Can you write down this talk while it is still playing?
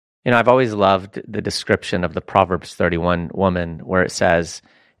I've always loved the description of the Proverbs 31 woman where it says,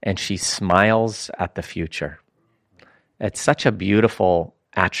 and she smiles at the future. It's such a beautiful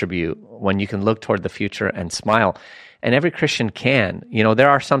attribute when you can look toward the future and smile. And every Christian can. There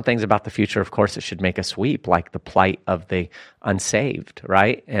are some things about the future, of course, that should make us weep, like the plight of the unsaved,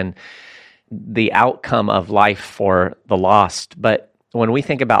 right? And the outcome of life for the lost. But when we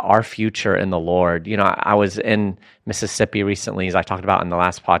think about our future in the Lord, I was in Mississippi recently, as I talked about in the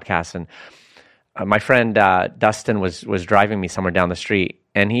last podcast, and my friend Dustin was driving me somewhere down the street,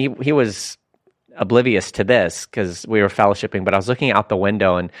 and he was oblivious to this because we were fellowshipping, but I was looking out the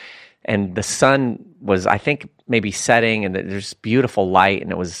window, and the sun was, I think, maybe setting, and there's beautiful light,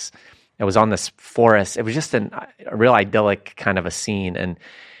 and it was on this forest. It was just a real idyllic kind of a scene, and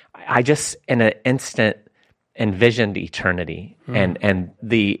I just, in an instant, envisioned eternity and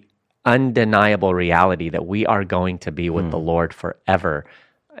the undeniable reality that we are going to be with the Lord forever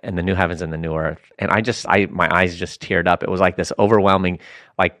in the new heavens and the new earth. And my eyes just teared up. It was like this overwhelming,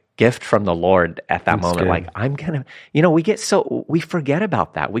 gift from the Lord at that moment. Good. I'm gonna, we forget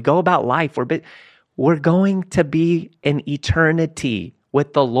about that. We go about life. We're going to be in eternity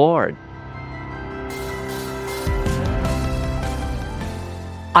with the Lord.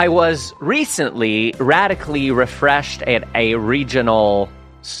 I was recently radically refreshed at a regional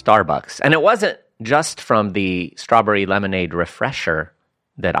Starbucks. And it wasn't just from the strawberry lemonade refresher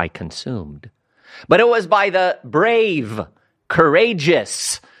that I consumed, but it was by the brave,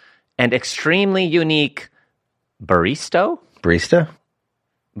 courageous, and extremely unique Barista?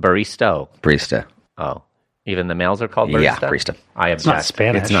 Oh, even the males are called barista? Yeah, barista. I object. It's not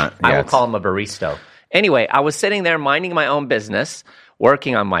Spanish. It's not. I will call him a barista. Anyway, I was sitting there minding my own business,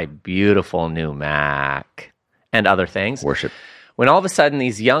 working on my beautiful new Mac and other things. Worship. When all of a sudden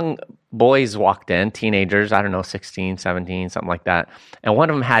these young boys walked in, teenagers, 16, 17, something like that, and one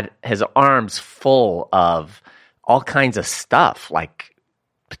of them had his arms full of all kinds of stuff, like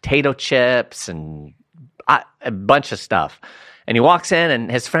potato chips and a bunch of stuff. And he walks in,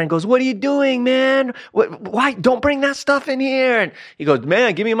 and his friend goes, "What are you doing, man? Why? Don't bring that stuff in here." And he goes,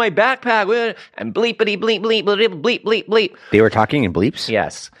 "Man, give me my backpack." And bleepity, bleep, bleep, bleep, bleep, bleep, bleep. They were talking in bleeps?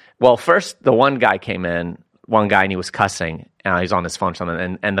 Yes. Well, first, the one guy came in, and he was cussing. He's on his phone or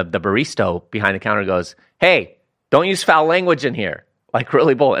something. And the barista behind the counter goes, "Hey, don't use foul language in here." Like,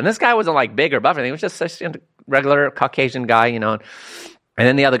 really bold. And this guy wasn't big or buff. He was just a regular Caucasian guy, And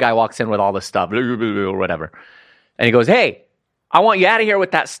then the other guy walks in with all this stuff, or whatever. And he goes, "Hey, I want you out of here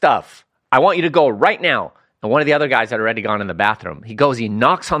with that stuff. I want you to go right now." And one of the other guys had already gone in the bathroom. He goes, he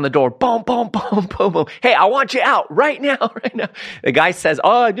knocks on the door, boom, boom, boom, boom, boom. "Hey, I want you out right now, right now." The guy says,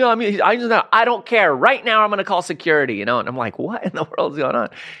 "Oh, no, I don't care. Right now, I'm going to call security, And I'm like, what in the world is going on?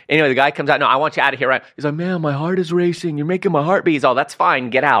 Anyway, the guy comes out, "No, I want you out of here right." He's like, "Man, my heart is racing. You're making my heart beat." He's all, "That's fine.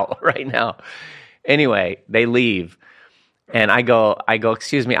 Get out right now." Anyway, they leave. And I go,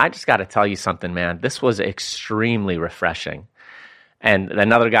 "Excuse me, I just got to tell you something, man. This was extremely refreshing." And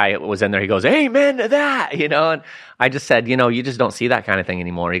another guy was in there. He goes, "Amen to that," And I just said, "You just don't see that kind of thing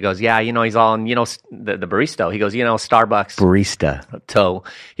anymore." He goes, "Yeah, he's all, the barista." He goes, Starbucks. Barista. So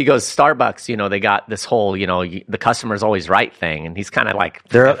he goes, "Starbucks, they got this whole, the customer's always right thing." And he's kind of like,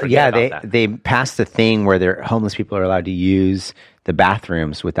 they passed the thing where homeless people are allowed to use the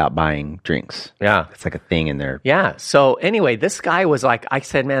bathrooms without buying drinks. Yeah. It's like a thing in there. Yeah. So anyway, this guy was like, I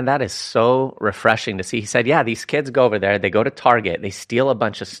said, "Man, that is so refreshing to see." He said, "Yeah, these kids go over there, they go to Target, they steal a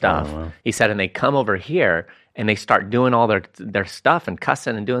bunch of stuff." Oh, wow. He said, "And they come over here and they start doing all their stuff and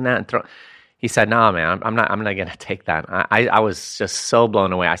cussing and doing that." He said, "No, man, I'm not going to take that." I was just so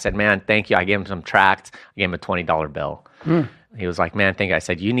blown away. I said, "Man, thank you." I gave him some tracts. I gave him a $20 bill. He was like, "Man, thank you." I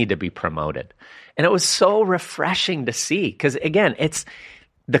said, "You need to be promoted." And it was so refreshing to see because, again, it's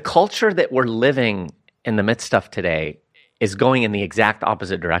the culture that we're living in the midst of today is going in the exact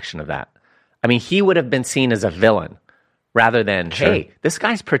opposite direction of that. I mean, he would have been seen as a villain rather than, Sure. Hey, this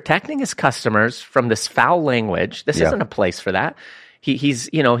guy's protecting his customers from this foul language. This isn't a place for that. He's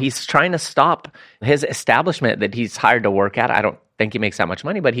trying to stop his establishment that he's hired to work at. I don't think he makes that much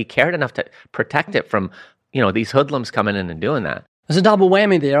money, but he cared enough to protect it from, these hoodlums coming in and doing that. There's a double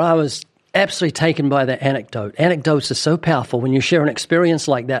whammy there. I was absolutely taken by that anecdote. Anecdotes are so powerful. When you share an experience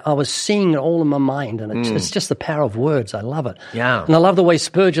like that, I was seeing it all in my mind, and it's just the power of words. I love it. Yeah. And I love the way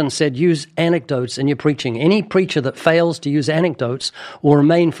Spurgeon said, use anecdotes in your preaching. Any preacher that fails to use anecdotes will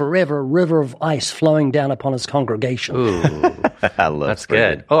remain forever a river of ice flowing down upon his congregation. Ooh, I love that's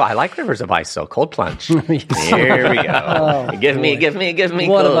Spurgeon. good. Oh, I like rivers of ice, so cold plunge. Here we go. Give me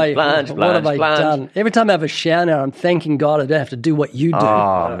What cold have plunge. done? Every time I have a shower now, I'm thanking God I don't have to do what you do.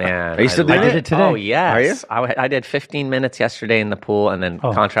 Oh, man. I used still doing I did it today. Oh, yes. Are you? I did 15 minutes yesterday in the pool and then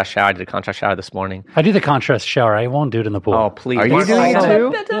contrast shower. I did a contrast shower this morning. I do the contrast shower. I won't do it in the pool. Oh, please. Are you Mark, doing it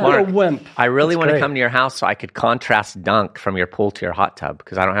too? You're a wimp. I really want to great. come to your house so I could contrast dunk from your pool to your hot tub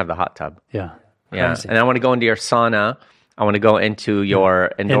because I don't have the hot tub. Yeah. Yeah. Crazy. And I want to go into your sauna. I want to go into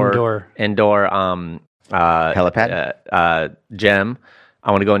your indoor helipad gym.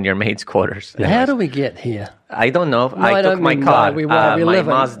 I want to go into your maid's quarters. How do we get here? I don't know. I I took don't my mean car. why we my live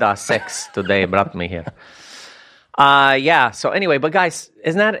in. Mazda 6 today brought me here. Yeah. So anyway, but guys,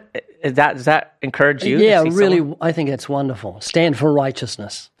 does that encourage you? Yeah, to see really, someone? I think it's wonderful. Stand for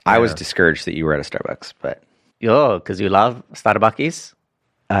righteousness. I was discouraged that you were at a Starbucks, but Oh, because you love Starbucks.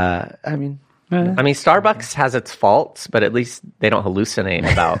 I mean, I mean, Starbucks has its faults, but at least they don't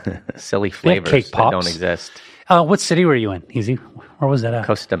hallucinate about silly flavors cake that don't pops. exist. What city were you in? Easy. Where was that at?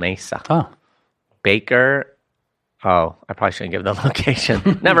 Costa Mesa. Oh. Baker. Oh, I probably shouldn't give the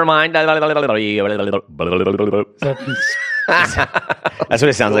location. Never mind. that's what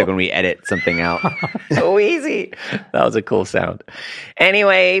it sounds like when we edit something out. So easy. That was a cool sound.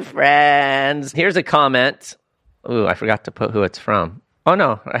 Anyway, friends, here's a comment. Ooh, I forgot to put who it's from. Oh,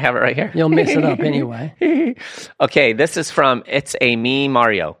 no, I have it right here. You'll mess it up anyway. Okay, this is from It's a Me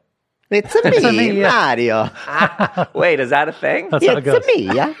Mario. It's a me, Mario. Wait, is that a thing? That's how it goes. me,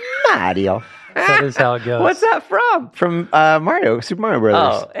 Mario. That is how it goes. What's that from? From Mario, Super Mario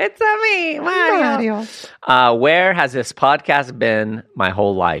Brothers. Oh, it's a me, Mario. Where has this podcast been my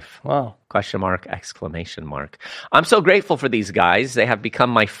whole life? Wow. Question mark, exclamation mark. I'm so grateful for these guys. They have become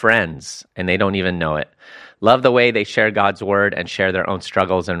my friends, and they don't even know it. Love the way they share God's word and share their own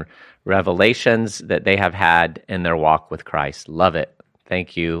struggles and revelations that they have had in their walk with Christ. Love it.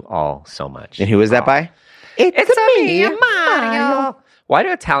 Thank you all so much. And who is that by? It's a me, Mario. Why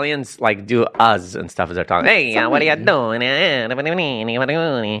do Italians like do us and stuff as they're talking? Hey, what are you doing? That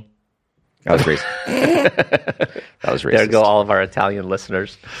was racist. That was racist. There go all of our Italian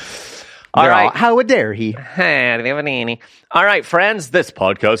listeners. All All right. right. How dare he? All right, friends. This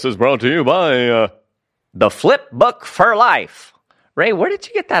podcast is brought to you by the Flip Book for Life. Ray, where did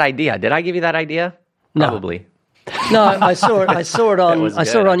you get that idea? Did I give you that idea? No. Probably. No, I saw it. I saw it on. was I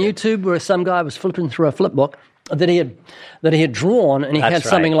saw good, it on I think. YouTube where some guy was flipping through a flip book that he had drawn, and he That's had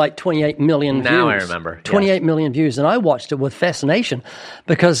something right. like 28 million Now I views. remember, yes. 28 million views, and I watched it with fascination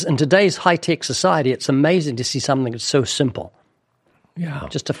because in today's high tech society, it's amazing to see something that's so simple. Yeah.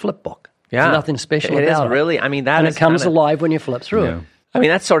 Just a flip book. Yeah. There's nothing special It is about it. really. I mean, that And is it comes kinda- alive when you flip through it. I mean,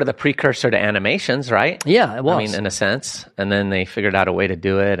 that's sort of the precursor to animations, right? Yeah, it was. I mean, in a sense. And then they figured out a way to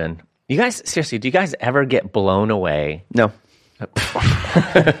do it. And you guys, seriously, do you guys ever get blown away No.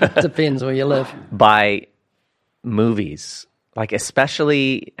 Depends where you live. by movies? Like,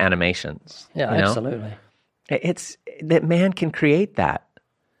 especially animations. Yeah, you know? absolutely. It's that man can create that.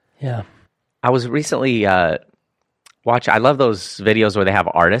 Yeah. I was recently I love those videos where they have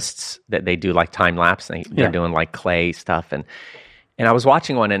artists that they do like time lapse and they're doing like clay stuff. And I was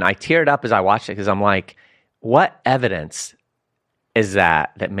watching one and I teared up as I watched it because I'm like, what evidence is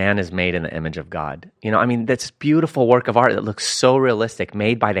that man is made in the image of God? You know, I mean, that's beautiful work of art that looks so realistic,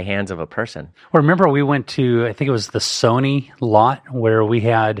 made by the hands of a person. Well, remember we went to, I think it was the Sony lot where we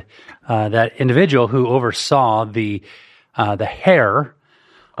had that individual who oversaw the hair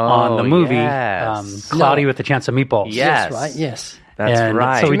on the movie yes. Cloudy with a Chance of Meatballs. Yes. That's right, yes. That's And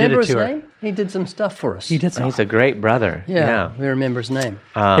right. so we did Remember a his tour. name? He did some stuff for us. He did He's a great brother. Yeah, we remember his name.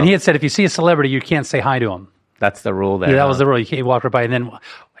 and he had said if you see a celebrity, you can't say hi to him. That's the rule there. Yeah, that was the rule. He walked right by. And then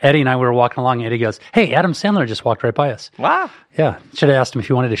Eddie and I were walking along, and Eddie goes, "Hey, Adam Sandler just walked right by us." Wow. Yeah, should have asked him if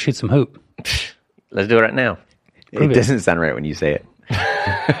he wanted to shoot some hoop. Let's do it right now. It doesn't sound right when you say it.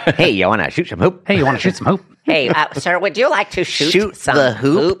 Hey, you want to shoot some hoop? Hey, you want to shoot some hoop? Hey, sir, would you like to shoot some the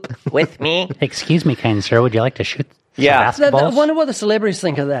hoop? with me? Excuse me, kind sir, would you like to shoot Yeah. some I basketballs? wonder what the celebrities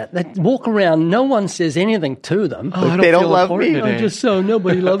think of that. They walk around, no one says anything to them. They don't love me. I'm just so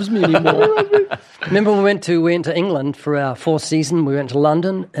nobody loves me anymore. Remember, we went to England for our fourth season. We went to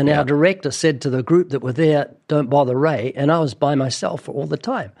London, and our director said to the group that were there, "Don't bother Ray." And I was by myself all the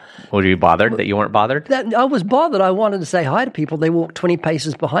time. Were you bothered that you weren't bothered? That I was bothered. I wanted to say hi to people. They walked 20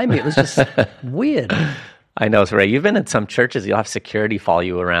 paces behind me. It was just weird. I know, so Ray, you've been in some churches, you'll have security follow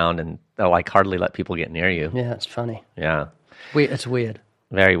you around and they'll like hardly let people get near you. Yeah, it's funny. Yeah. It's weird.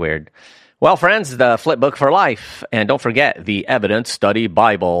 Very weird. Well, friends, the Flip Book for Life. And don't forget the Evidence Study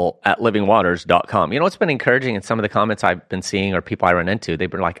Bible at livingwaters.com. You know what's been encouraging in some of the comments I've been seeing or people I run into?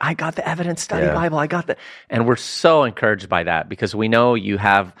 They've been like, I got the Evidence Study Bible. I got the... And we're so encouraged by that because we know you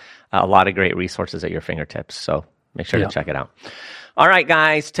have a lot of great resources at your fingertips. So make sure to check it out. All right,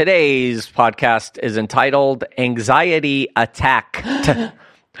 guys. Today's podcast is entitled Anxiety Attack.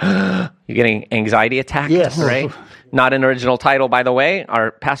 You're getting anxiety attacked, Yes. right? Not an original title, by the way.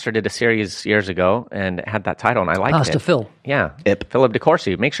 Our pastor did a series years ago and it had that title, and I liked it. Pastor Phil. Yeah. Philip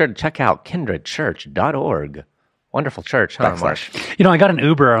DeCourcy. Make sure to check out kindredchurch.org. Wonderful church, huh, Marsh? You know, I got an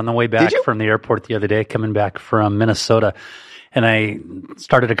Uber on the way back from the airport the other day, coming back from Minnesota, and I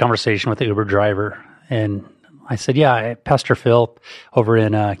started a conversation with the Uber driver, and I said, yeah, Pastor Phil over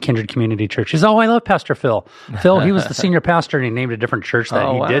in Kindred Community Church. He says, oh, I love Pastor Phil. Phil, he was the senior pastor, and he named a different church that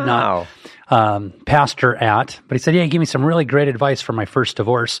he did not pastor at. But he said, yeah, he gave me some really great advice for my first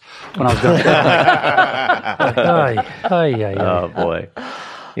divorce when I was going. Oh, boy.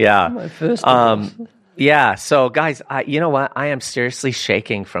 Yeah. My first divorce. Yeah. So, guys, you know what? I am seriously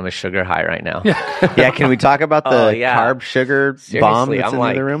shaking from a sugar high right now. Yeah, can we talk about the carb sugar bomb that's I'm in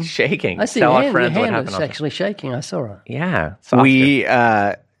like the other room? shaking. I see Tell your our friends what hand happened. was actually shaking. I saw it. Yeah. We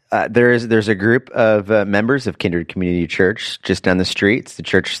there's a group of members of Kindred Community Church just down the street. It's the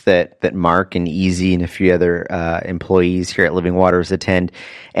church that Mark and Easy and a few other employees here at Living Waters attend,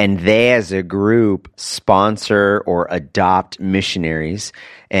 and they as a group sponsor or adopt missionaries.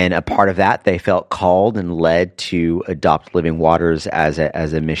 And a part of that, they felt called and led to adopt Living Waters as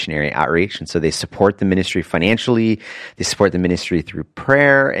a missionary outreach. And so they support the ministry financially, they support the ministry through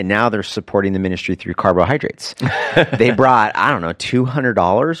prayer, and now they're supporting the ministry through carbohydrates. They brought, I don't know,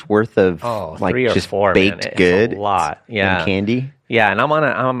 $200 worth of like 3 or just 4 baked man. good It's a lot. Yeah. and candy. Yeah, and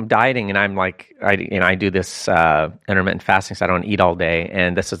I'm dieting, and I'm like, I do this intermittent fasting, so I don't eat all day,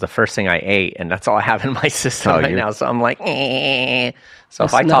 and this is the first thing I ate, and that's all I have in my system right now. So I'm like, So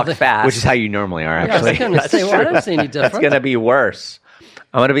if I talk fast, Which is how you normally are, Yeah, I was actually. going to say, well, I don't see any difference. it's gonna be worse.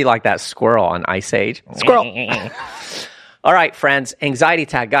 I'm gonna be like that squirrel on Ice Age. Squirrel. All right, friends, anxiety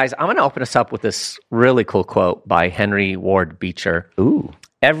attack, guys. I'm gonna open us up with this really cool quote by Henry Ward Beecher. Ooh.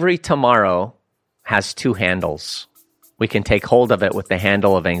 Every tomorrow has 2 handles. We can take hold of it with the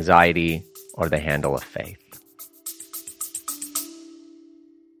handle of anxiety or the handle of faith.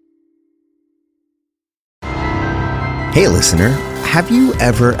 Hey, listener, have you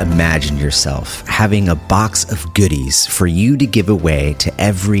ever imagined yourself having a box of goodies for you to give away to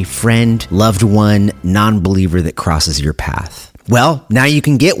every friend, loved one, non-believer that crosses your path? Well, now you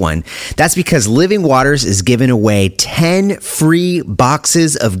can get one. That's because Living Waters is giving away 10 free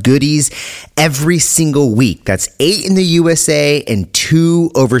boxes of goodies every single week. That's 8 in the USA and 2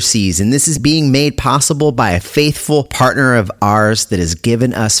 overseas. And this is being made possible by a faithful partner of ours that has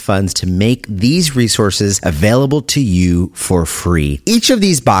given us funds to make these resources available to you for free. Each of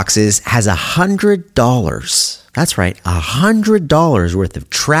these boxes has $100. That's right, $100 worth of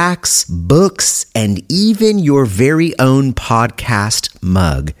tracks, books, and even your very own podcast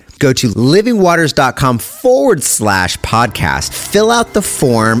mug. Go to livingwaters.com/podcast, fill out the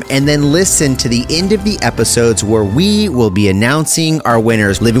form, and then listen to the end of the episodes where we will be announcing our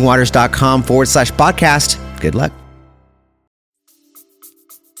winners. livingwaters.com/podcast. Good luck.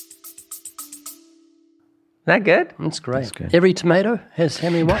 Isn't that good? That's great. Every tomato has how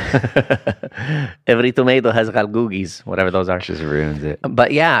many what? Every tomato has galgoogies, whatever those are. Just ruins it.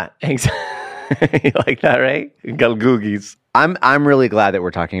 But yeah, you like that, right? Galgoogies. I'm really glad that we're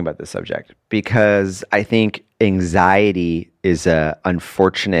talking about this subject because I think anxiety is a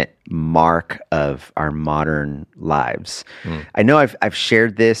unfortunate mark of our modern lives. I know I've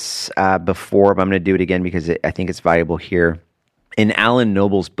shared this before, but I'm going to do it again because I think it's valuable here. In Alan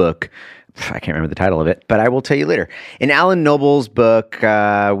Noble's book, I can't remember the title of it, but I will tell you later. In Alan Noble's book,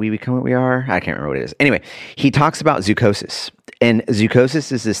 We Become What We Are, I can't remember what it is. Anyway, he talks about zoochosis. And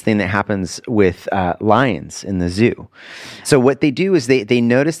zoochosis is this thing that happens with lions in the zoo. So what they do is they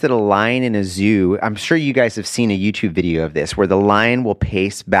notice that a lion in a zoo, I'm sure you guys have seen a YouTube video of this, where the lion will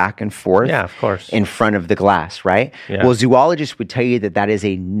pace back and forth of course. in front of the glass, right? Yeah. Well, zoologists would tell you that is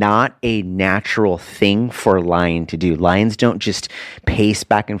not a natural thing for a lion to do. Lions don't just pace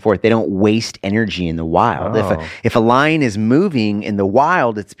back and forth. They don't waste energy in the wild. Oh. If a lion is moving in the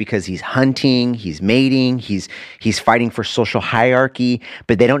wild, it's because he's hunting, he's mating, he's fighting for social hierarchy,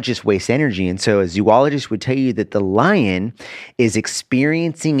 but they don't just waste energy. And so a zoologist would tell you that the lion is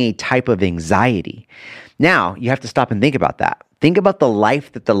experiencing a type of anxiety. Now, you have to stop and think about that. Think about the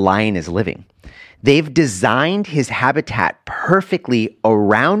life that the lion is living. They've designed his habitat perfectly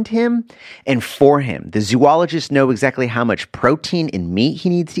around him and for him. The zoologists know exactly how much protein and meat he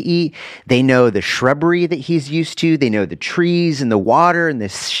needs to eat. They know the shrubbery that he's used to. They know the trees and the water and the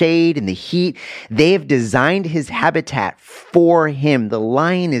shade and the heat. They have designed his habitat for him. The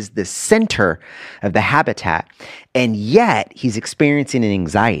lion is the center of the habitat. And yet he's experiencing an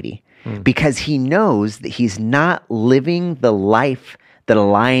anxiety because he knows that he's not living the life that a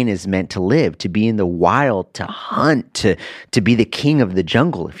lion is meant to live, to be in the wild, to hunt, to be the king of the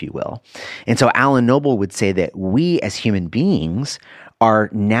jungle, if you will. And so Alan Noble would say that we as human beings are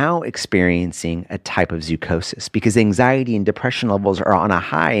now experiencing a type of zoochosis because anxiety and depression levels are on a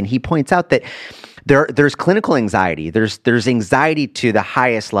high. And he points out that there's clinical anxiety. There's anxiety to the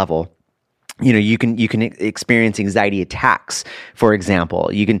highest level. You know, you can experience anxiety attacks, for example.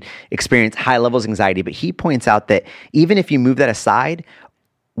 You can experience high levels of anxiety, but he points out that even if you move that aside,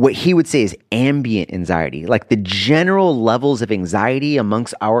 what he would say is ambient anxiety, like the general levels of anxiety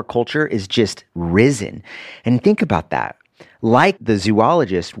amongst our culture is just risen. And think about that. Like the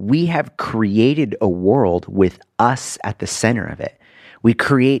zoologist, we have created a world with us at the center of it. We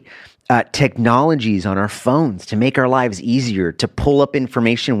create technologies on our phones to make our lives easier, to pull up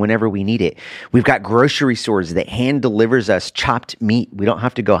information whenever we need it. We've got grocery stores that hand delivers us chopped meat. We don't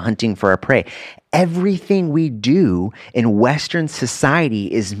have to go hunting for our prey. Everything we do in Western society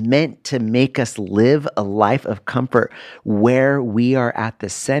is meant to make us live a life of comfort where we are at the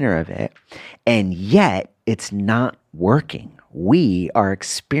center of it. And yet it's not working. We are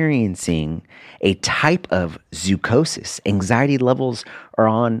experiencing a type of zoochosis. Anxiety levels are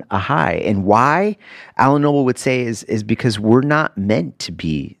on a high. And why, Alan Noble would say, is because we're not meant to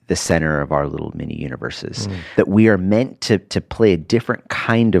be the center of our little mini universes, that we are meant to play a different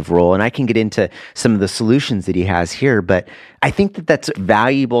kind of role. And I can get into some of the solutions that he has here, but I think that that's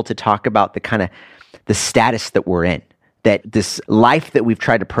valuable to talk about the status that we're in, that this life that we've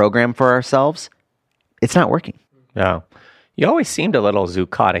tried to program for ourselves, it's not working. Yeah. You always seemed a little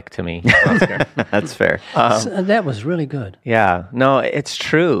zoochotic to me, Oscar. That's fair. That was really good. Yeah, no, it's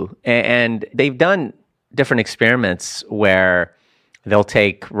true. And they've done different experiments where they'll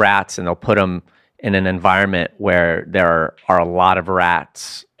take rats and they'll put them in an environment where there are a lot of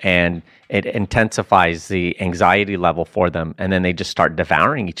rats, and it intensifies the anxiety level for them. And then they just start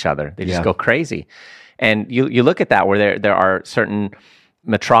devouring each other. They just go crazy. And you look at that where there are certain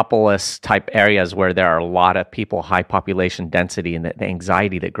metropolis type areas where there are a lot of people, high population density, and the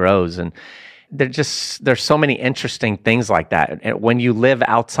anxiety that grows. And there's so many interesting things like that. And when you live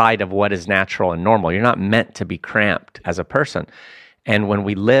outside of what is natural and normal, you're not meant to be cramped as a person. And when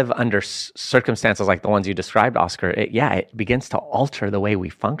we live under circumstances like the ones you described, Oscar, it begins to alter the way we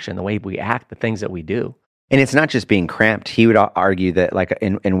function, the way we act, the things that we do. And it's not just being cramped. He would argue that like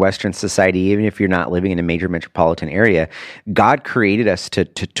in Western society, even if you're not living in a major metropolitan area, God created us to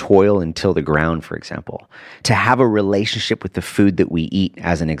toil and till the ground, for example, to have a relationship with the food that we eat,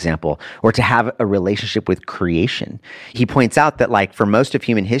 as an example, or to have a relationship with creation. He points out that like for most of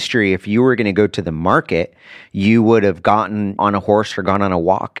human history, if you were going to go to the market, you would have gotten on a horse or gone on a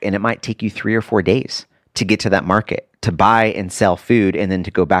walk, and it might take you 3 or 4 days to get to that market, to buy and sell food, and then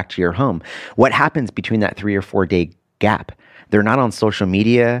to go back to your home. What happens between that 3 or 4 day gap? They're not on social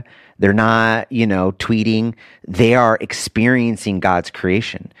media. They're not, tweeting. They are experiencing God's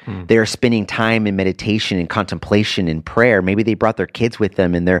creation. They are spending time in meditation and contemplation and prayer. Maybe they brought their kids with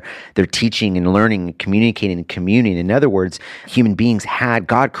them and they're teaching and learning and communicating and communing. In other words, human beings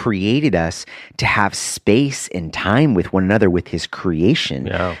God created us to have space and time with one another, with his creation,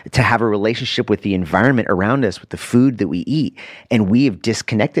 to have a relationship with the environment around us, with the food that we eat. And we have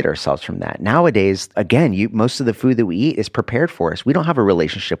disconnected ourselves from that. Nowadays, again, most of the food that we eat is prepared for us. We don't have a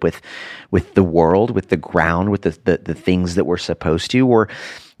relationship with the world, with the ground, with the things that we're supposed to. Or,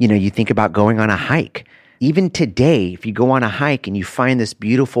 you think about going on a hike. Even today, if you go on a hike and you find this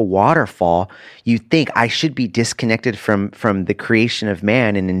beautiful waterfall, you think, I should be disconnected from the creation of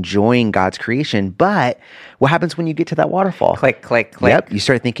man and enjoying God's creation. But what happens when you get to that waterfall? Click, click, click. Yep. You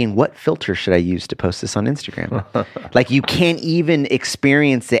start thinking, what filter should I use to post this on Instagram? Like you can't even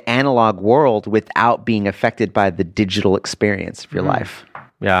experience the analog world without being affected by the digital experience of your life.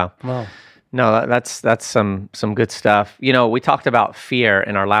 Yeah. Wow. No, that's some good stuff. We talked about fear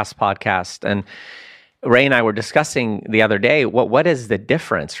in our last podcast, and Ray and I were discussing the other day, what is the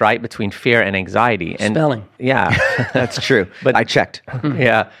difference, right, between fear and anxiety? And spelling. Yeah. That's true. But I checked.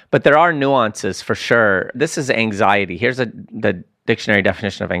 Yeah. But there are nuances for sure. This is anxiety. Here's the dictionary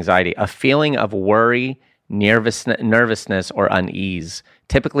definition of anxiety: a feeling of worry, nervousness, or unease,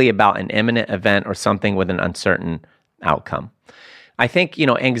 typically about an imminent event or something with an uncertain outcome. I think,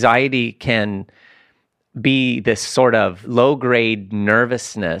 anxiety can be this sort of low-grade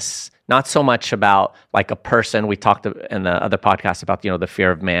nervousness, not so much about like a person. We talked in the other podcast about, the fear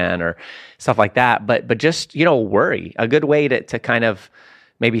of man or stuff like that, but just, worry. A good way to kind of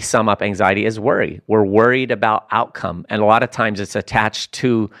maybe sum up anxiety is worry. We're worried about outcome. And a lot of times it's attached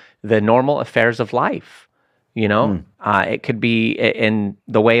to the normal affairs of life. It could be in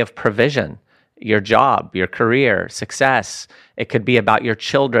the way of provision. your job, your career, success. It could be about your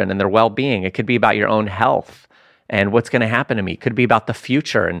children and their well-being. It could be about your own health and what's going to happen to me. It could be about the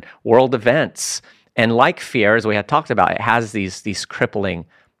future and world events. And like fear, as we had talked about, it has these crippling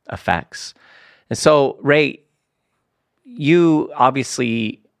effects. And so, Ray, you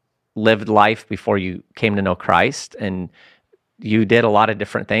obviously lived life before you came to know Christ, and you did a lot of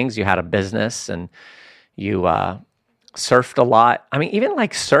different things. You had a business, and you surfed a lot. I mean, even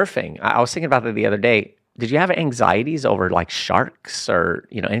like surfing, I was thinking about that the other day. Did you have anxieties over like sharks or,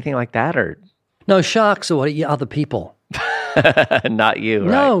 anything like that? Or No, sharks or other people. not you,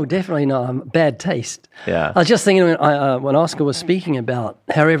 right? No, definitely not. Bad taste. Yeah. I was just thinking when Oscar was speaking about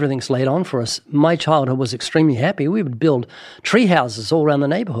how everything's laid on for us, my childhood was extremely happy. We would build tree houses all around the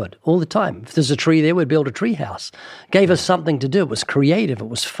neighborhood all the time. If there's a tree there, we'd build a tree house. Gave us something to do. It was creative. It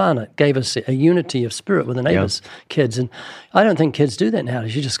was fun. It gave us a unity of spirit with the neighbors' kids. And I don't think kids do that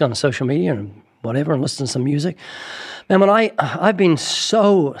nowadays. You just go on social media and whatever and listen to some music. Man, when I've been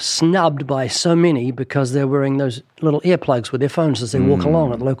so snubbed by so many because they're wearing those little earplugs with their phones as they walk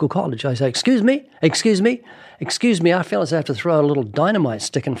along at the local college. I say, excuse me, I feel as I have to throw a little dynamite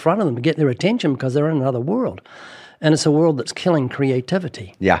stick in front of them to get their attention because they're in another world. And it's a world that's killing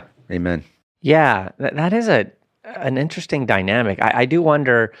creativity. Yeah, amen. Yeah, that is an interesting dynamic. I do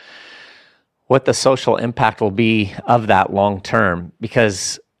wonder what the social impact will be of that long term,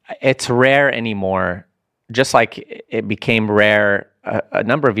 because it's rare anymore, just like it became rare a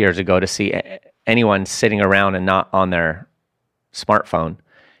number of years ago to see anyone sitting around and not on their smartphone.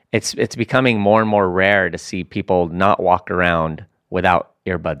 It's becoming more and more rare to see people not walk around without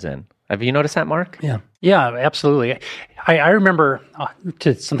earbuds in. Have you noticed that, Mark? Yeah. Yeah, absolutely. I remember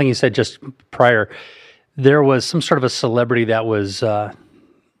to something you said just prior, there was some sort of a celebrity that was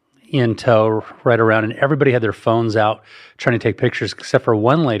in tow right around, and everybody had their phones out trying to take pictures, except for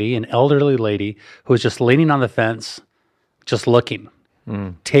one lady, an elderly lady, who was just leaning on the fence, just looking,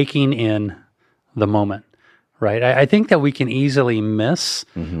 taking in the moment, right? I think that we can easily miss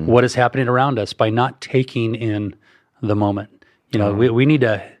what is happening around us by not taking in the moment. We need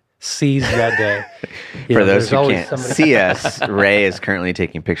to seize that day. For those who can't see us, Ray is currently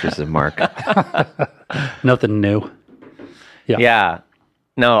taking pictures of Mark. Nothing new. Yeah.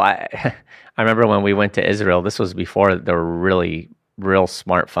 No, I remember when we went to Israel, this was before there were really real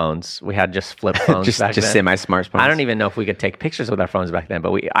smartphones. We had just flip phones back then. Just semi-smartphones. I don't even know if we could take pictures with our phones back then,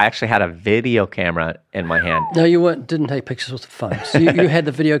 but I actually had a video camera in my hand. No, you didn't take pictures with the phones. You had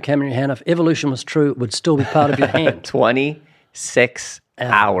the video camera in your hand. If evolution was true, it would still be part of your hand. 26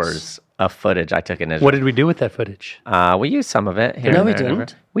 hours of footage I took in Israel. What did we do with that footage? We used some of it. Here No, and we there.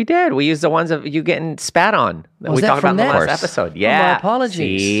 didn't. We did. We used the ones of you getting spat on that we that talked about from in the that? last episode. Oh, Yeah. my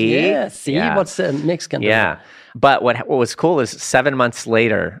apologies. See? Yeah. What's the Mexican? Yeah. But what was cool is 7 months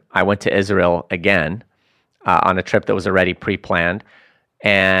later, I went to Israel again on a trip that was already pre-planned,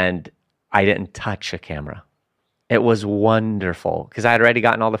 and I didn't touch a camera. It was wondrul because I had already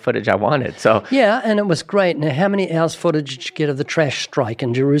gotten all the footage I wanted. So Yeah, and it was great. Now, how many hours footage did you get of the trash strike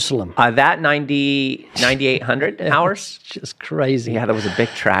in Jerusalem? that 9,800 hours. Just crazy. Yeah, that was a big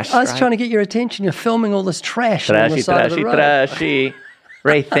trash I was strike. trying to get your attention. You're filming all this trash on the side of the road. Trashy.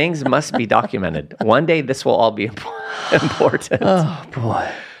 Ray, things must be documented. One day this will all be important. Oh,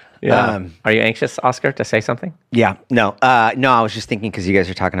 boy. Yeah. Are you anxious, Oscar, to say something? Yeah, no, I was just thinking because you guys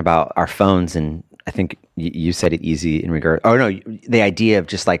are talking about our phones, and I think you said it easy in regard. Oh no, the idea of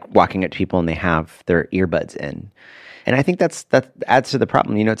just like walking up to people and they have their earbuds in, and I think that adds to the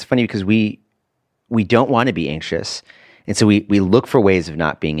problem. It's funny because we don't want to be anxious, and so we look for ways of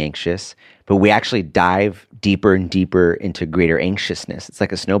not being anxious, but we actually dive deeper and deeper into greater anxiousness. It's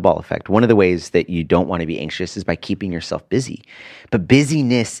like a snowball effect. One of the ways that you don't want to be anxious is by keeping yourself busy, but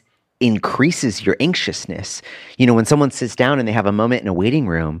busyness increases your anxiousness. When someone sits down and they have a moment in a waiting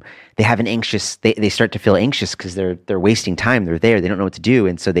room, they have they start to feel anxious because they're wasting time. They're there. They don't know what to do.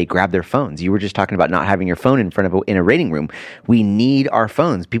 And so they grab their phones. You were just talking about not having your phone in a waiting room. We need our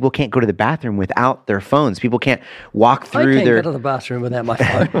phones. People can't go to the bathroom without their phones. People can't walk through I can't go to the bathroom without my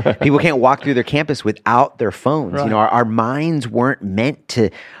phone. People can't walk through their campus without their phones. Right. Our minds weren't meant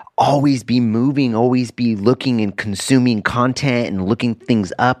to always be moving, always be looking and consuming content and looking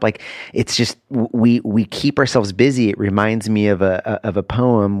things up. Like it's just we keep ourselves busy. It reminds me of a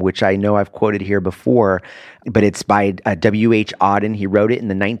poem which I know I've quoted here before, but it's by W.H. Auden. He wrote it in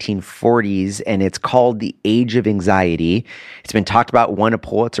the 1940s, and it's called "The Age of Anxiety." It's been talked about, won a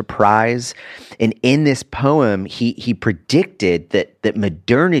Pulitzer Prize, and in this poem, he predicted that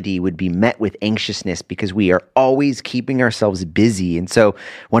modernity would be met with anxiousness because we are always keeping ourselves busy. And so,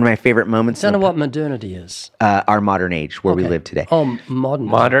 one of my favorite moments. I don't know what modernity is. Our modern age, where we live today. Oh, modern.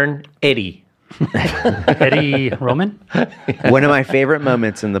 Modern 80. Eddie Roman? One of my favorite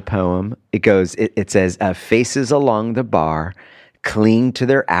moments in the poem, it says, faces along the bar cling to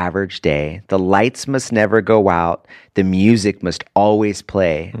their average day. The lights must never go out. The music must always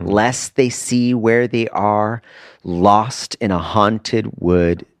play, lest they see where they are, lost in a haunted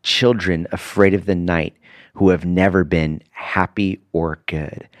wood, children afraid of the night who have never been happy or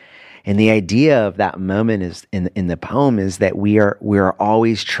good. And the idea of that moment is in the poem is that we are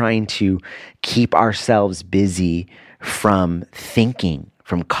always trying to keep ourselves busy from thinking,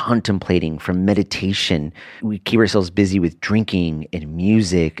 from contemplating, from meditation. We keep ourselves busy with drinking and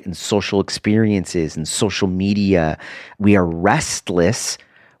music and social experiences and social media. We are restless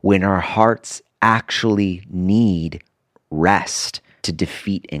when our hearts actually need rest to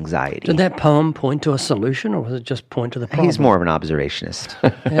defeat anxiety. Did that poem point to a solution, or was it just point to the problem? He's more of an observationist.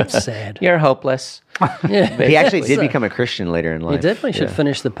 That's sad. You're hopeless. Yeah, He actually did become a Christian later in life. He definitely should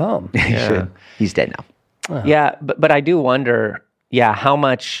finish the poem. He should. He's dead now. Yeah, but I do wonder, how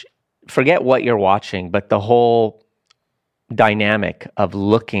much, forget what you're watching, but the whole dynamic of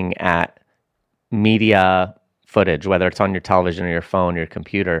looking at media footage, whether it's on your television or your phone or your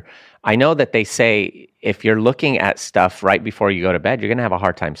computer. I know that they say if you're looking at stuff right before you go to bed, you're going to have a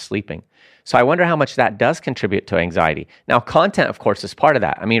hard time sleeping. So I wonder how much that does contribute to anxiety. Now, content, of course, is part of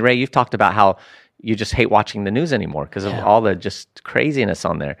that. I mean, Ray, you've talked about how you just hate watching the news anymore because of all the just craziness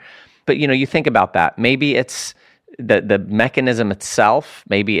on there. But, you think about that. Maybe it's the mechanism itself.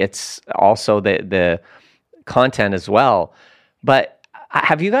 Maybe it's also the content as well. But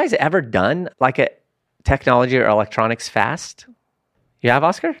have you guys ever done like a technology or electronics fast? You have,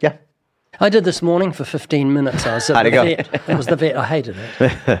 Oscar? Yeah. I did this morning for 15 minutes. I was at the vet. It was the vet. I hated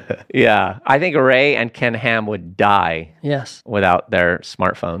it. Yeah. I think Ray and Ken Ham would die Yes, without their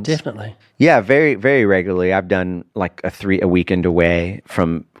smartphones. definitely. Yeah, very, very regularly. I've done like a weekend away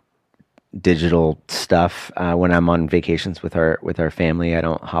from digital stuff. When I'm on vacations with our family, I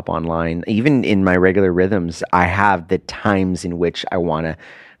don't hop online. Even in my regular rhythms, I have the times in which I want to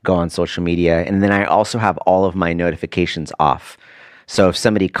go on social media. And then I also have all of my notifications off. So if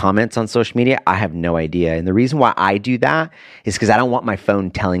somebody comments on social media, I have no idea. And the reason why I do that is because I don't want my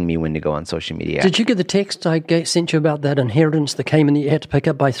phone telling me when to go on social media. Did you get the text I sent you about that inheritance that came in that you had to pick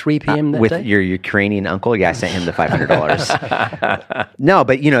up by 3 p.m. that with day? your Ukrainian uncle? Yeah, I sent him the $500. No,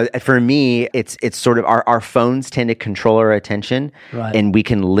 but for me, it's sort of our phones tend to control our attention, Right. and we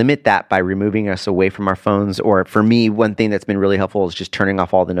can limit that by removing us away from our phones. Or for me, one thing that's been really helpful is just turning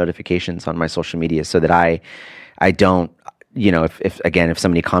off all the notifications on my social media so that I don't. If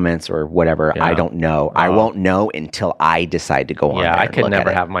somebody comments or whatever, I don't know. I won't know until I decide to go on. Yeah, there I and could look at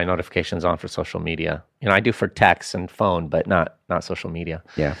never it. have my notifications on for social media. I do for text and phone, but not social media.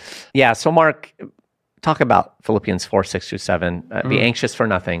 Yeah. Yeah. So, Mark, talk about Philippians 4:6-7. Be anxious for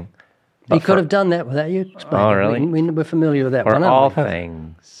nothing. He could have done that without you explaining. Oh, really? We're familiar with that For one. all aren't we?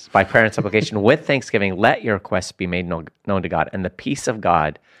 things, by prayer and supplication, with thanksgiving, let your requests be made known to God, and the peace of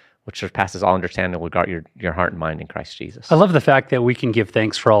God, which surpasses all understanding, will guard your heart and mind in Christ Jesus. I love the fact that we can give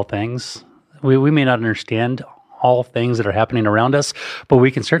thanks for all things. We may not understand all things that are happening around us, but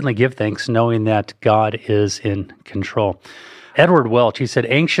we can certainly give thanks knowing that God is in control. Edward Welch, he said,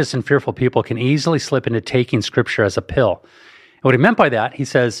 anxious and fearful people can easily slip into taking Scripture as a pill. And what he meant by that, he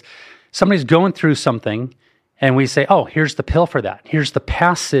says, somebody's going through something, and we say, oh, here's the pill for that. Here's the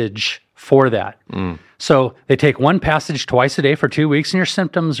passage for that. So they take one passage twice a day for 2 weeks, and your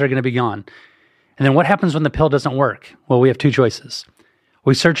symptoms are going to be gone. And then what happens when the pill doesn't work? Well, we have two choices.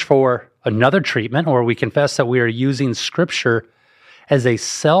 We search for another treatment, or we confess that we are using Scripture as a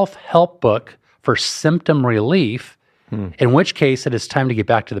self-help book for symptom relief, in which case it is time to get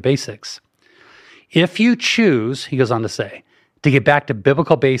back to the basics. If you choose, he goes on to say, to get back to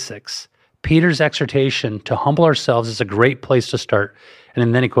biblical basics, Peter's exhortation to humble ourselves is a great place to start.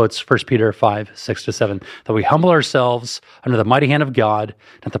 And then he quotes 1 Peter 5:6-7, that we humble ourselves under the mighty hand of God,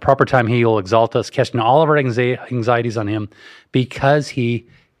 and at the proper time he will exalt us, casting all of our anxieties on him, because he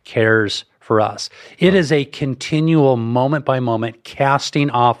cares for us. It is a continual moment-by-moment casting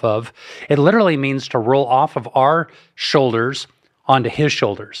off of. It literally means to roll off of our shoulders onto his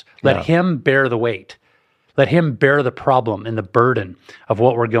shoulders. Let him bear the weight. Let him bear the problem and the burden of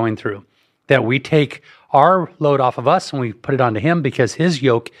what we're going through. That we take our load off of us and we put it onto him, because his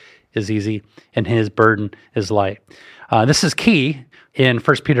yoke is easy and his burden is light. This is key in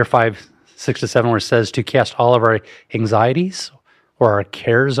 1 Peter 5:6-7, where it says to cast all of our anxieties or our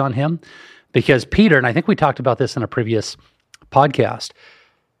cares on him. Because Peter, and I think we talked about this in a previous podcast,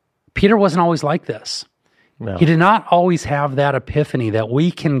 Peter wasn't always like this. No. He did not always have that epiphany that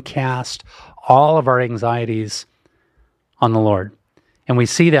we can cast all of our anxieties on the Lord. And we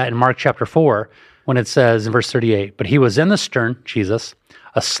see that in Mark chapter 4 when it says in verse 38, but he was in the stern, Jesus,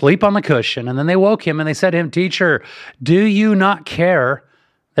 asleep on the cushion. And then they woke him and they said to him, Teacher, do you not care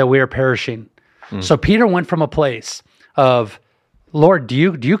that we are perishing? So Peter went from a place of, Lord, do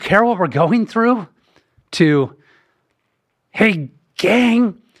you care what we're going through? To, hey,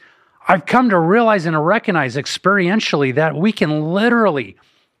 gang, I've come to realize and to recognize experientially that we can literally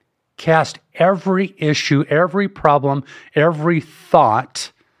cast every issue, every problem, every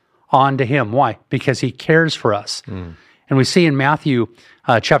thought onto him. Why? Because he cares for us. And we see in Matthew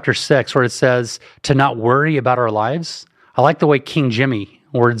chapter 6 where it says to not worry about our lives. I like the way King Jimmy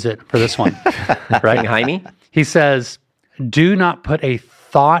words it for this one. Right? King Jaime? He says, do not put a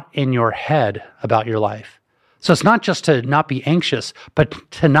thought in your head about your life. So it's not just to not be anxious, but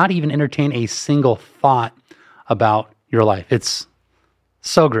to not even entertain a single thought about your life. It's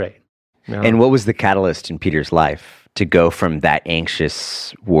so great. No. And what was the catalyst in Peter's life to go from that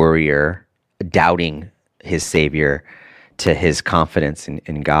anxious warrior, doubting his Savior, to his confidence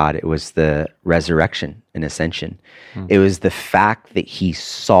in God? It was the resurrection and ascension. It was the fact that he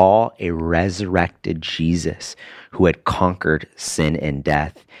saw a resurrected Jesus who had conquered sin and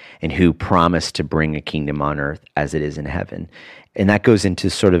death and who promised to bring a kingdom on earth as it is in heaven. And that goes into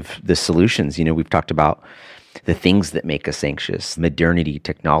sort of the solutions. You know, we've talked about the things that make us anxious, modernity,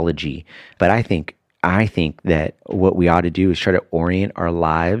 technology. But I think that what we ought to do is try to orient our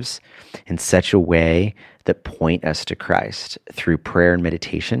lives in such a way that point us to Christ through prayer and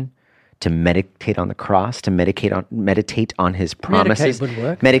meditation, to meditate on the cross, to meditate on his promises, Medicate would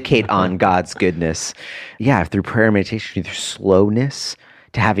work. meditate on God's goodness. Yeah, through prayer and meditation, through slowness,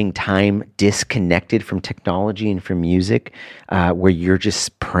 to having time disconnected from technology and from music, where you're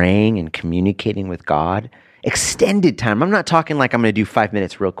just praying and communicating with God. Extended time. I'm not talking like I'm going to do 5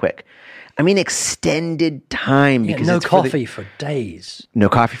 minutes real quick. I mean extended time. Yeah, Because no it's coffee for days. No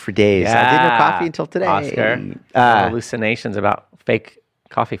coffee for days. I did no coffee until today. Oscar, hallucinations about fake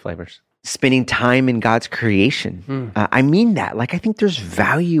coffee flavors. Spending time in God's creation. I mean that. Like, I think there's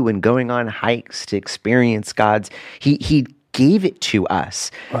value in going on hikes to experience God's. He gave it to us.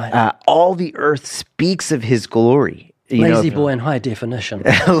 Right. All the earth speaks of his glory. Lazy boy in high definition.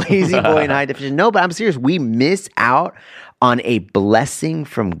 Lazy boy in high definition. No, but I'm serious. We miss out on a blessing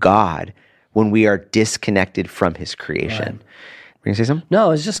from God when we are disconnected from his creation. Right. Were you going to say something? No, I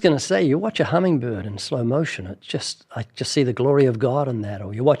was just going to say, you watch a hummingbird in slow motion. I just see the glory of God in that.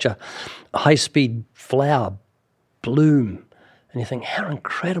 Or you watch a high-speed flower bloom, and you think how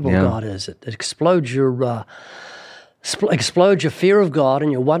incredible God is. It explodes your fear of God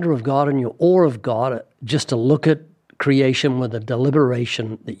and your wonder of God and your awe of God just to look at creation with a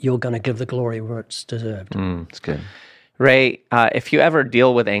deliberation that you're going to give the glory where it's deserved. It's good. Ray, if you ever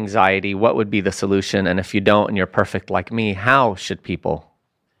deal with anxiety, what would be the solution? And if you don't and you're perfect like me, how should people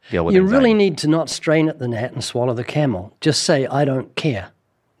deal with You anxiety? really need to not strain at the gnat and swallow the camel. Just say, I don't care.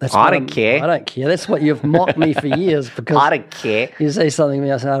 That's I what don't care. I don't care. That's what you've mocked me for years because I don't care. you say something to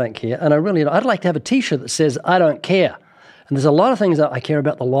me, I say, I don't care. And I'd like to have a T-shirt that says, I don't care. And there's a lot of things that I care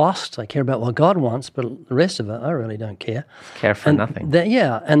about the lost. I care about what God wants, but the rest of it, I really don't care. Care for nothing.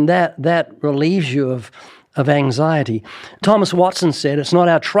 That relieves you of anxiety. Thomas Watson said, it's not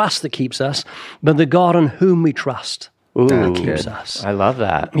our trust that keeps us, but the God in whom we trust that keeps us. I love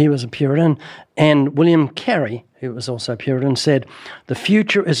that. He was a Puritan. And William Carey, who was also a Puritan, said, the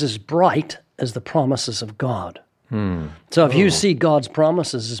future is as bright as the promises of God. So if you see God's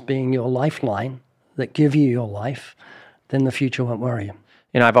promises as being your lifeline that give you your life, then the future won't worry you.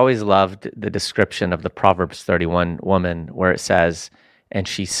 You know, I've always loved the description of the Proverbs 31 woman where it says, and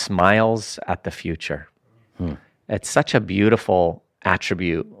she smiles at the future. It's such a beautiful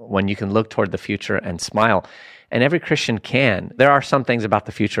attribute when you can look toward the future and smile. And every Christian can. There are some things about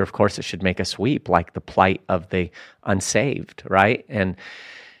the future, of course, that should make us weep, like the plight of the unsaved, right? And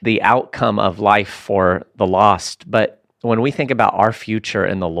the outcome of life for the lost. But when we think about our future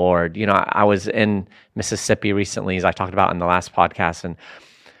in the Lord, you know, I was in Mississippi recently, as I talked about in the last podcast, and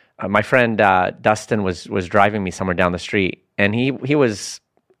my friend Dustin was driving me somewhere down the street, and he was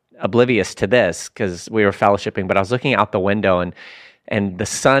oblivious to this because we were fellowshipping, but I was looking out the window, and the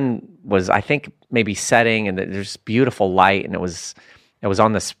sun was, I think, maybe setting, and there's beautiful light, and it was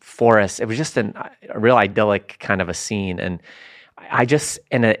on this forest. It was just a real idyllic kind of a scene, and I just,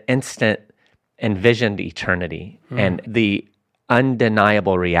 in an instant, envisioned eternity and the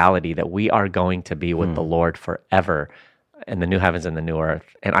undeniable reality that we are going to be with the Lord forever in the new heavens and the new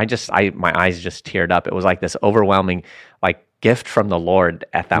earth. And my eyes just teared up. It was like this overwhelming, like, gift from the Lord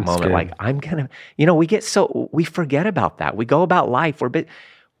at that moment. good. Like, I'm gonna, you know, we forget about that. We go about life.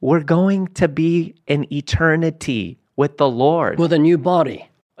 We're going to be in eternity with the Lord. With a new body.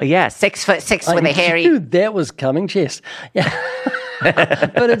 Yeah, 6'6" with a hairy. Knew that was coming, Jess. Yeah.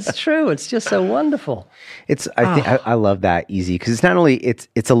 But it's true. It's just so wonderful. I love that, Easy, because it's not only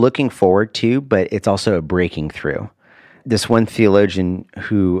it's a looking forward to, but it's also a breaking through. This one theologian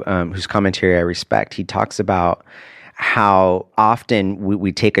whose commentary I respect, he talks about how often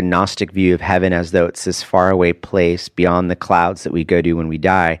we take a Gnostic view of heaven as though it's this faraway place beyond the clouds that we go to when we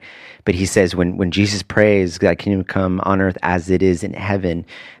die. But he says when Jesus prays, "Thy kingdom come on earth as it is in heaven,"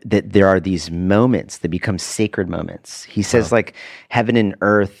 that there are these moments that become sacred moments. He says like heaven and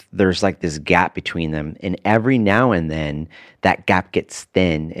earth, there's like this gap between them. And every now and then that gap gets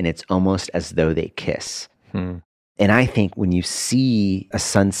thin and it's almost as though they kiss. And I think when you see a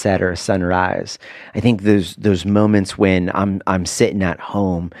sunset or a sunrise, I think those moments when I'm sitting at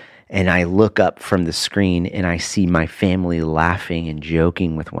home and I look up from the screen and I see my family laughing and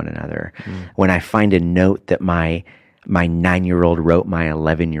joking with one another. When I find a note that my 9-year-old wrote my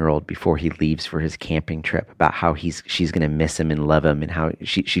 11-year-old before he leaves for his camping trip about how she's going to miss him and love him, and how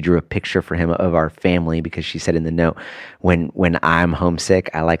she drew a picture for him of our family because she said in the note, when I'm homesick,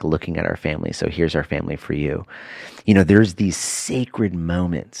 I like looking at our family. So here's our family for you. You know, there's these sacred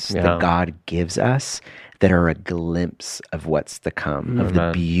moments that God gives us that are a glimpse of what's to come, of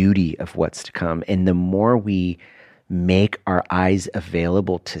the beauty of what's to come. And the more we make our eyes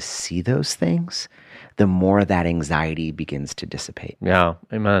available to see those things, the more that anxiety begins to dissipate. Yeah,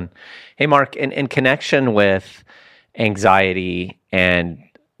 amen. Hey, Mark, in connection with anxiety and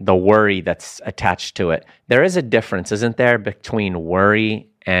the worry that's attached to it, there is a difference, isn't there, between worry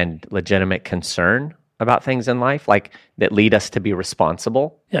and legitimate concern about things in life, like that lead us to be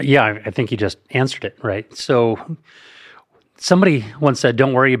responsible? Yeah, I think you just answered it, right? So somebody once said,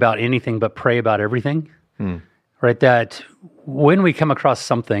 don't worry about anything, but pray about everything, right? That when we come across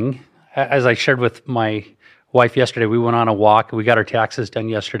something, as I shared with my wife yesterday, we went on a walk. We got our taxes done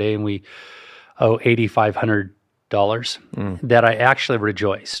yesterday, and we owe $8,500. That I actually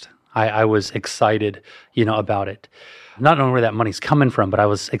rejoiced. I was excited, about it. Not knowing where that money's coming from, but I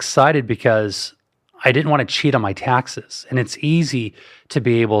was excited because I didn't want to cheat on my taxes. And it's easy to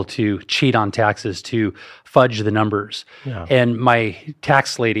be able to cheat on taxes, to fudge the numbers. Yeah. And my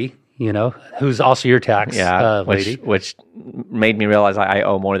tax lady, who's also your tax lady. Which made me realize I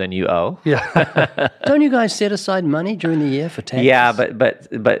owe more than you owe. Yeah. Don't you guys set aside money during the year for taxes? Yeah,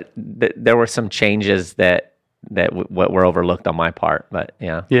 but there were some changes that were overlooked on my part. But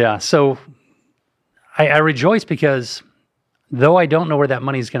yeah. Yeah. So I rejoice because though I don't know where that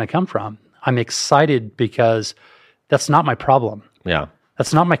money is going to come from, I'm excited because that's not my problem. Yeah.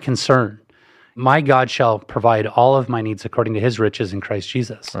 That's not my concern. My God shall provide all of my needs according to his riches in Christ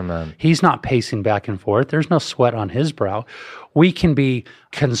Jesus. Amen. He's not pacing back and forth. There's no sweat on his brow. We can be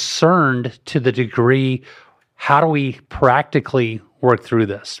concerned to the degree, how do we practically work through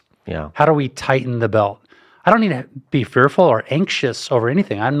this? Yeah. How do we tighten the belt? I don't need to be fearful or anxious over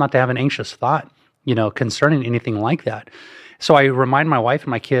anything. I'm not to have an anxious thought, concerning anything like that. So I remind my wife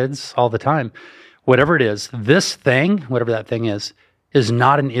and my kids all the time, whatever it is, this thing, whatever that thing is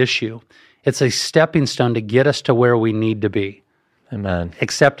not an issue. It's a stepping stone to get us to where we need to be. Amen.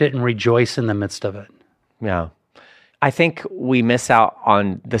 Accept it and rejoice in the midst of it. Yeah. I think we miss out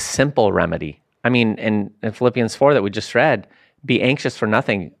on the simple remedy. I mean, in Philippians 4 that we just read, be anxious for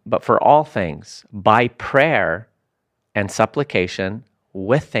nothing, but for all things, by prayer and supplication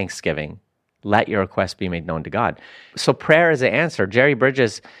with thanksgiving, let your requests be made known to God. So prayer is the answer. Jerry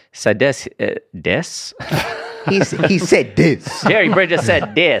Bridges said this. He said this. Jerry Bridges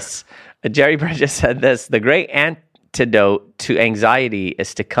said this. Jerry Bridges said this: the great antidote to anxiety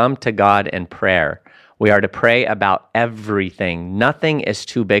is to come to God in prayer. We are to pray about everything. Nothing is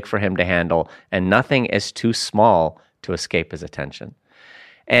too big for him to handle, and nothing is too small to escape his attention.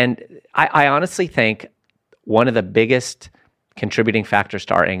 And I honestly think one of the biggest contributing factors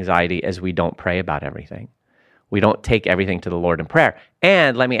to our anxiety is we don't pray about everything. We don't take everything to the Lord in prayer.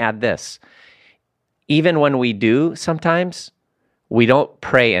 And let me add this. Even when we do sometimes, we don't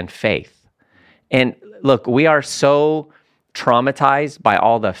pray in faith. And look, we are so traumatized by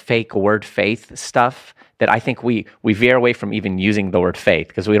all the fake word faith stuff that I think we veer away from even using the word faith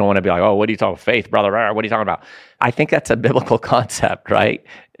because we don't want to be like, oh, what are you talking about? Faith, brother? What are you talking about? I think that's a biblical concept, right?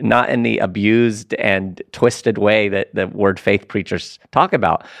 Not in the abused and twisted way that the word faith preachers talk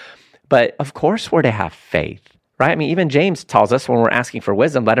about. But of course we're to have faith, right? I mean, even James tells us when we're asking for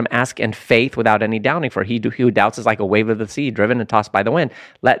wisdom, let him ask in faith without any doubting, for he who doubts is like a wave of the sea, driven and tossed by the wind.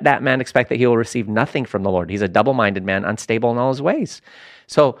 Let that man expect that he will receive nothing from the Lord. He's a double-minded man, unstable in all his ways.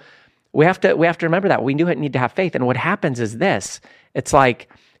 So we have to remember that. We do need to have faith. And what happens is this. It's like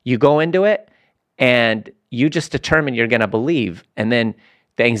you go into it and you just determine you're going to believe, and then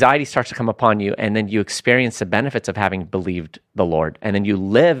the anxiety starts to come upon you, and then you experience the benefits of having believed the Lord, and then you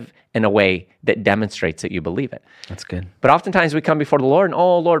live in a way that demonstrates that you believe it. That's good. But oftentimes we come before the Lord, and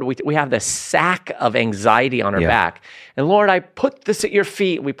oh Lord, we have this sack of anxiety on our back. And Lord, I put this at your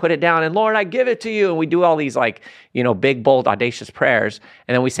feet. We put it down, and Lord, I give it to you. And we do all these big, bold, audacious prayers.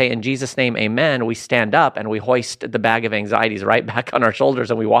 And then we say, in Jesus' name, amen. We stand up and we hoist the bag of anxieties right back on our shoulders,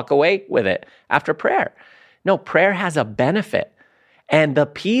 and we walk away with it after prayer. No, prayer has a benefit. And the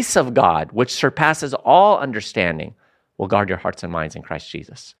peace of God, which surpasses all understanding, will guard your hearts and minds in Christ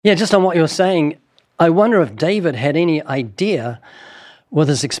Jesus. Yeah, just on what you were saying, I wonder if David had any idea with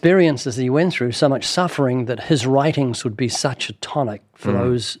his experiences that he went through, so much suffering, that his writings would be such a tonic for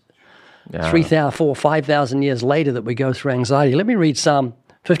those 3,000, 4,000, 5,000 years later that we go through anxiety. Let me read Psalm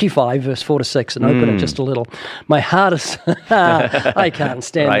 55, verse 4 to 6, and open it just a little. My heart is... I can't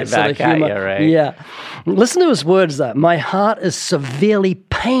stand right that sort of humor. You, right? Yeah. Listen to his words, though. My heart is severely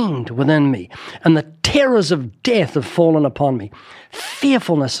pained within me, and the terrors of death have fallen upon me.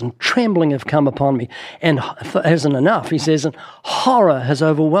 Fearfulness and trembling have come upon me. And isn't enough, he says, and horror has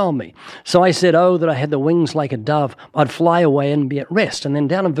overwhelmed me. So I said, oh, that I had the wings like a dove. I'd fly away and be at rest. And then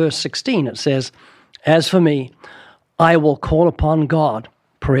down in verse 16, it says, as for me, I will call upon God,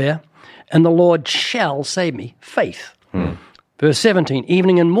 prayer, and the Lord shall save me, faith. Verse 17,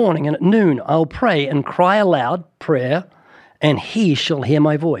 evening and morning and at noon I'll pray and cry aloud, prayer, and he shall hear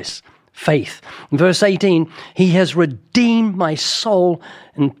my voice, faith. Verse 18, he has redeemed my soul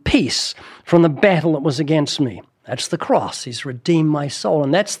in peace from the battle that was against me. That's the cross. He's redeemed my soul.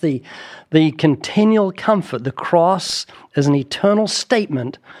 And that's the continual comfort. The cross is an eternal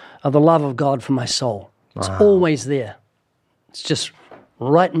statement of the love of God for my soul. It's always there. It's just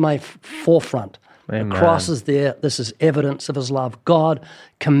right in my forefront. Amen. The cross is there. This is evidence of his love. God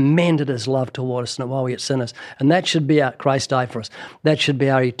commended his love toward us while we were sinners. And that should be Christ died for us. That should be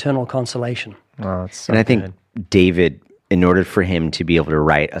our eternal consolation. Oh, it's so and I think David, in order for him to be able to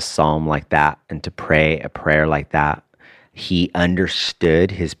write a psalm like that and to pray a prayer like that, he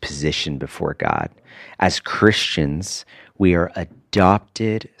understood his position before God. As Christians, we are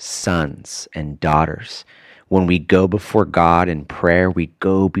adopted sons and daughters. When we go before God in prayer, we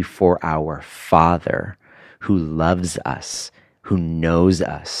go before our Father who loves us, who knows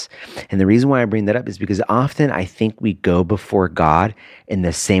us. And the reason why I bring that up is because often I think we go before God in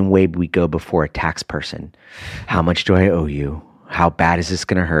the same way we go before a tax person. How much do I owe you? How bad is this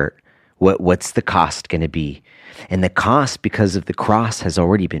going to hurt? What's the cost going to be? And the cost, because of the cross, has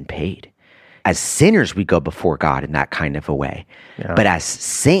already been paid. As sinners, we go before God in that kind of a way. Yeah. But as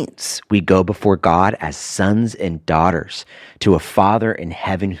saints, we go before God as sons and daughters to a Father in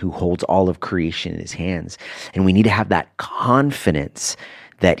heaven who holds all of creation in his hands. And we need to have that confidence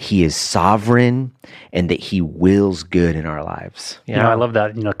that he is sovereign and that he wills good in our lives. Yeah, I love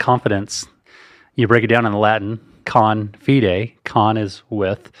that. confidence. You break it down in Latin, con fide. Con is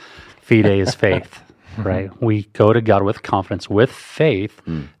with, fide is faith. Right? We go to God with confidence, with faith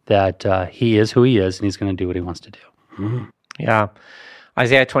that he is who he is and he's going to do what he wants to do. Yeah.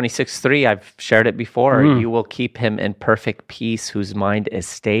 Isaiah 26:3, I've shared it before. You will keep him in perfect peace whose mind is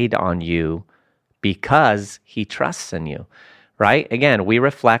stayed on you because he trusts in you. Right? Again, we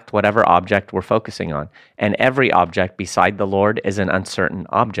reflect whatever object we're focusing on. And every object beside the Lord is an uncertain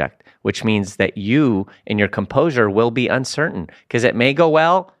object, which means that you, in your composure, will be uncertain because it may go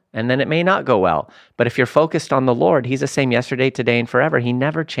well, and then it may not go well. But if you're focused on the Lord, he's the same yesterday, today, and forever. He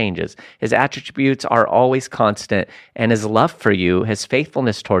never changes. His attributes are always constant, and his love for you, his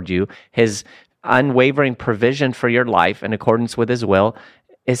faithfulness toward you, his unwavering provision for your life in accordance with his will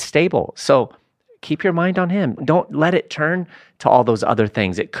is stable. So keep your mind on him. Don't let it turn to all those other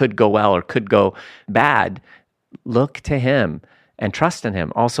things. It could go well or could go bad. Look to him and trust in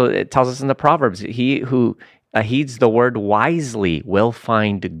him. Also, it tells us in the Proverbs, he who heeds the word wisely will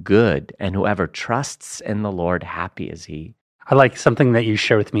find good, and whoever trusts in the Lord, happy is he. I like something that you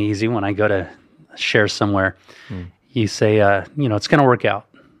share with me, Easy, when I go to share somewhere. You say, it's going to work out.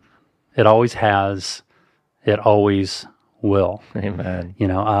 It always has. It always will. Amen.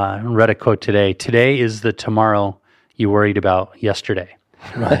 I read a quote today. Today is the tomorrow you worried about yesterday.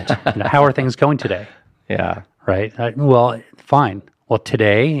 Right. How are things going today? Yeah. Right. Well, fine. Well,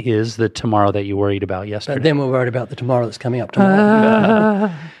 today is the tomorrow that you worried about yesterday. But then we're worried about the tomorrow that's coming up tomorrow.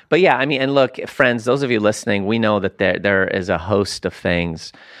 But yeah, and look, friends, those of you listening, we know that there is a host of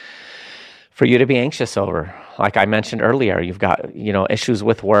things for you to be anxious over. Like I mentioned earlier, you've got, issues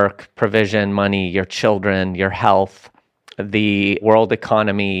with work, provision, money, your children, your health, the world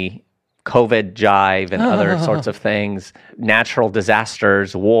economy, COVID jive and other sorts of things, natural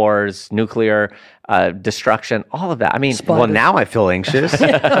disasters, wars, nuclear destruction, all of that. I mean, well, now I feel anxious.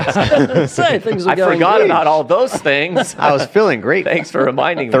 Say, things are I going forgot good. about all those things. I was feeling great. Thanks for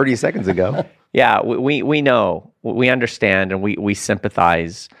reminding me. 30 seconds ago. Yeah, we know, we understand, and we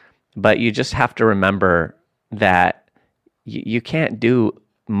sympathize, but you just have to remember that you can't do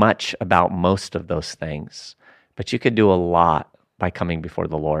much about most of those things, but you could do a lot by coming before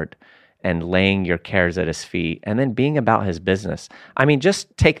the Lord and laying your cares at his feet and then being about his business. I mean,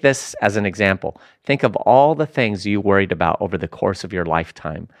 just take this as an example. Think of all the things you worried about over the course of your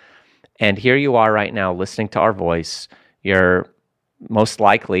lifetime. And here you are right now listening to our voice. You're most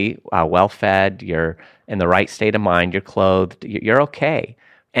likely well-fed. You're in the right state of mind. You're clothed. You're okay.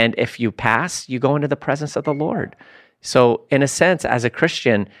 And if you pass, you go into the presence of the Lord. So in a sense, as a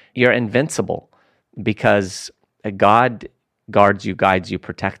Christian, you're invincible because God guards you, guides you,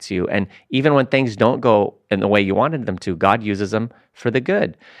 protects you. And even when things don't go in the way you wanted them to, God uses them for the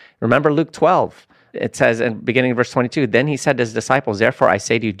good. Remember Luke 12. It says in beginning of verse 22, then he said to his disciples, therefore I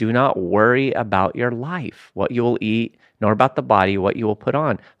say to you, do not worry about your life, what you will eat, nor about the body, what you will put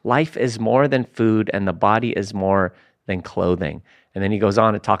on. Life is more than food, and the body is more than clothing. And then he goes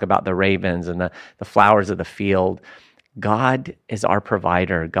on to talk about the ravens and the flowers of the field. God is our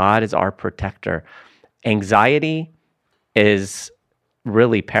provider. God is our protector. Anxiety is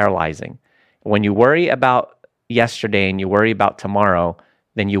really paralyzing. When you worry about yesterday and you worry about tomorrow,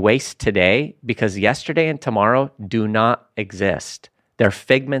 then you waste today because yesterday and tomorrow do not exist. They're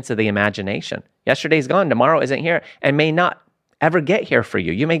figments of the imagination. Yesterday's gone, tomorrow isn't here, and may not ever get here for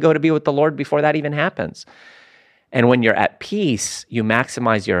you. You may go to be with the Lord before that even happens. And when you're at peace, you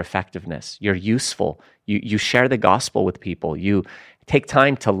maximize your effectiveness. You're useful. You share the gospel with people. You take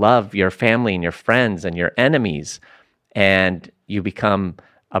time to love your family and your friends and your enemies. And you become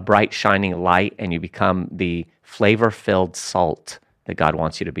a bright, shining light, and you become the flavor-filled salt that God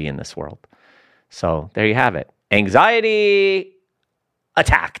wants you to be in this world. So there you have it. Anxiety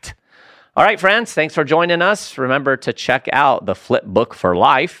attacked. All right, friends, thanks for joining us. Remember to check out the Flip Book for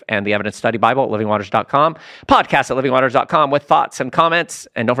Life and the Evidence Study Bible at livingwaters.com, podcast at livingwaters.com with thoughts and comments.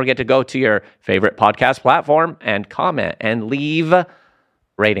 And don't forget to go to your favorite podcast platform and comment and leave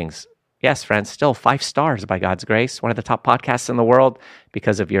ratings. Yes, friends, still 5 stars by God's grace. One of the top podcasts in the world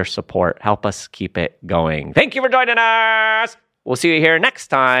because of your support. Help us keep it going. Thank you for joining us. We'll see you here next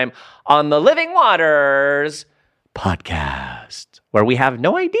time on the Living Waters podcast, where we have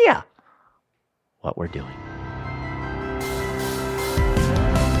no idea what we're doing.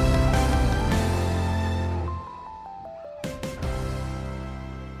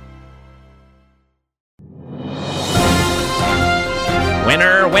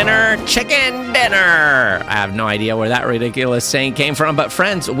 Winner, winner, chicken dinner. I have no idea where that ridiculous saying came from, but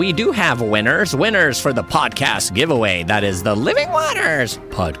friends, we do have winners for the podcast giveaway. That is the Living Waters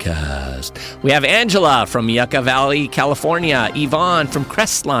podcast. We have Angela from Yucca Valley, California, Yvonne from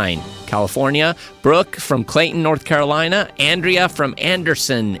Crestline, California, Brooke from Clayton, North Carolina, Andrea from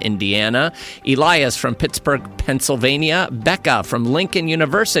Anderson, Indiana, Elias from Pittsburgh, Pennsylvania, Becca from Lincoln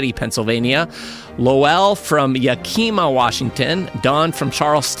University, Pennsylvania, Lowell from Yakima, Washington, Don from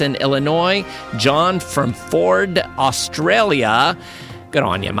Charleston, Illinois, John from Ford, Australia, good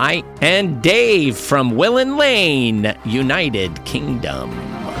on you, mate, and Dave from Willen Lane, United Kingdom.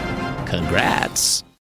 Congrats.